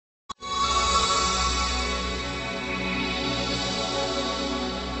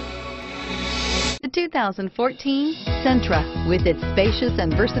2014 Sentra. With its spacious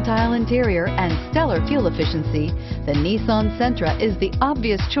and versatile interior and stellar fuel efficiency, the Nissan Sentra is the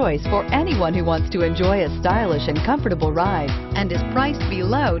obvious choice for anyone who wants to enjoy a stylish and comfortable ride and is priced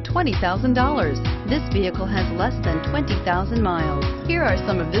below $20,000. This vehicle has less than 20,000 miles. Here are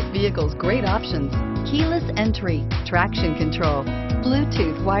some of this vehicle's great options: keyless entry, traction control,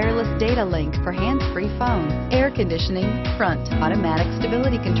 Bluetooth wireless data link for hands-free phone, air conditioning, front, automatic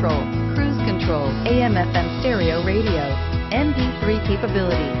stability control, cruise control, AM/FM stereo radio, MP3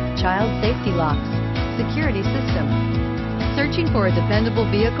 capability, child safety locks, security system. Searching for a dependable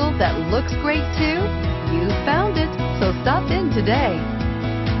vehicle that looks great too? You found it, so stop in today.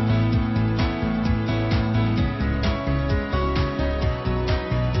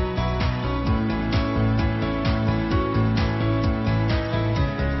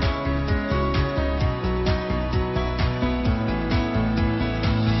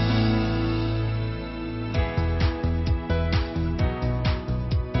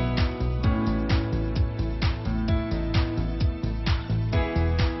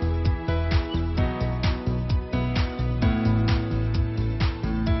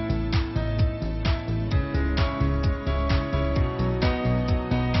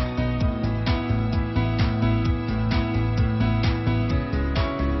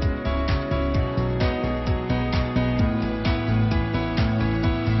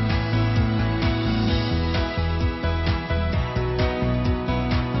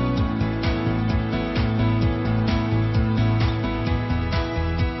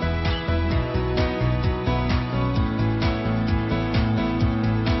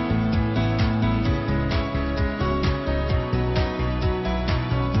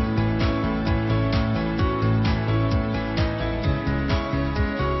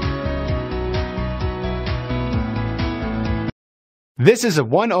 This is a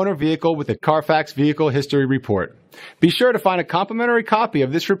one-owner vehicle with a Carfax Vehicle History Report. Be sure to find a complimentary copy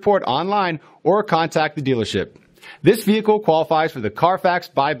of this report online or contact the dealership. This vehicle qualifies for the Carfax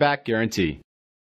Buyback Guarantee.